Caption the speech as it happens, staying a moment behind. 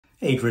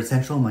Hey Grid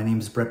Central, my name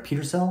is Brett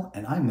Petersell,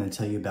 and I'm going to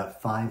tell you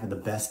about 5 of the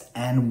best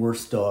and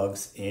worst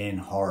dogs in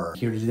horror.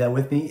 Here to do that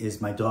with me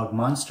is my dog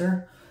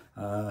Monster.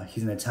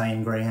 He's an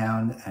Italian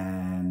Greyhound,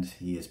 and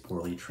he is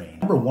poorly trained.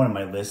 Number 1 on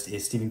my list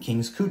is Stephen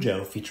King's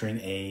Cujo, featuring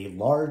a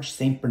large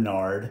Saint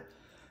Bernard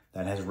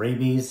that has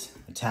rabies,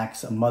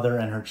 attacks a mother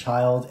and her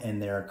child in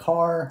their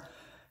car,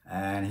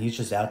 and he's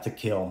just out to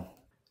kill.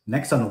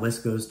 Next on the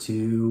list goes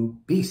to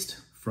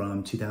Beast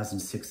from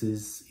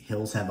 2006's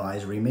Hills Have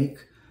Eyes remake.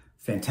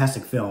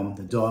 Fantastic film.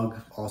 The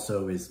dog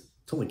also is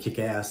totally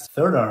kick-ass.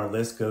 Third on our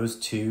list goes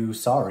to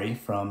Sorry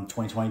from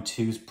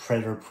 2022's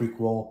Predator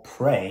prequel,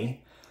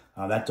 Prey.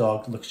 That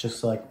dog looks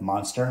just like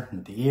Monster,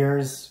 not the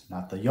ears,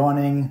 not the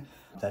yawning.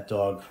 That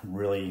dog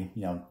really,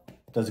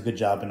 does a good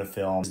job in the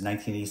film.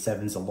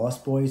 1987's The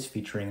Lost Boys,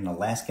 featuring an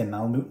Alaskan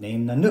Malamute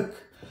named Nanook.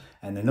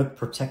 And Nanook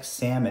protects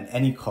Sam at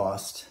any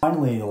cost.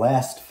 Finally, the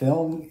last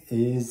film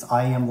is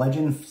I Am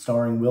Legend,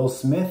 starring Will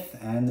Smith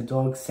and the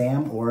dog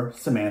Sam, or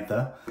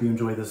Samantha. If you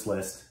enjoy this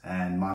list, and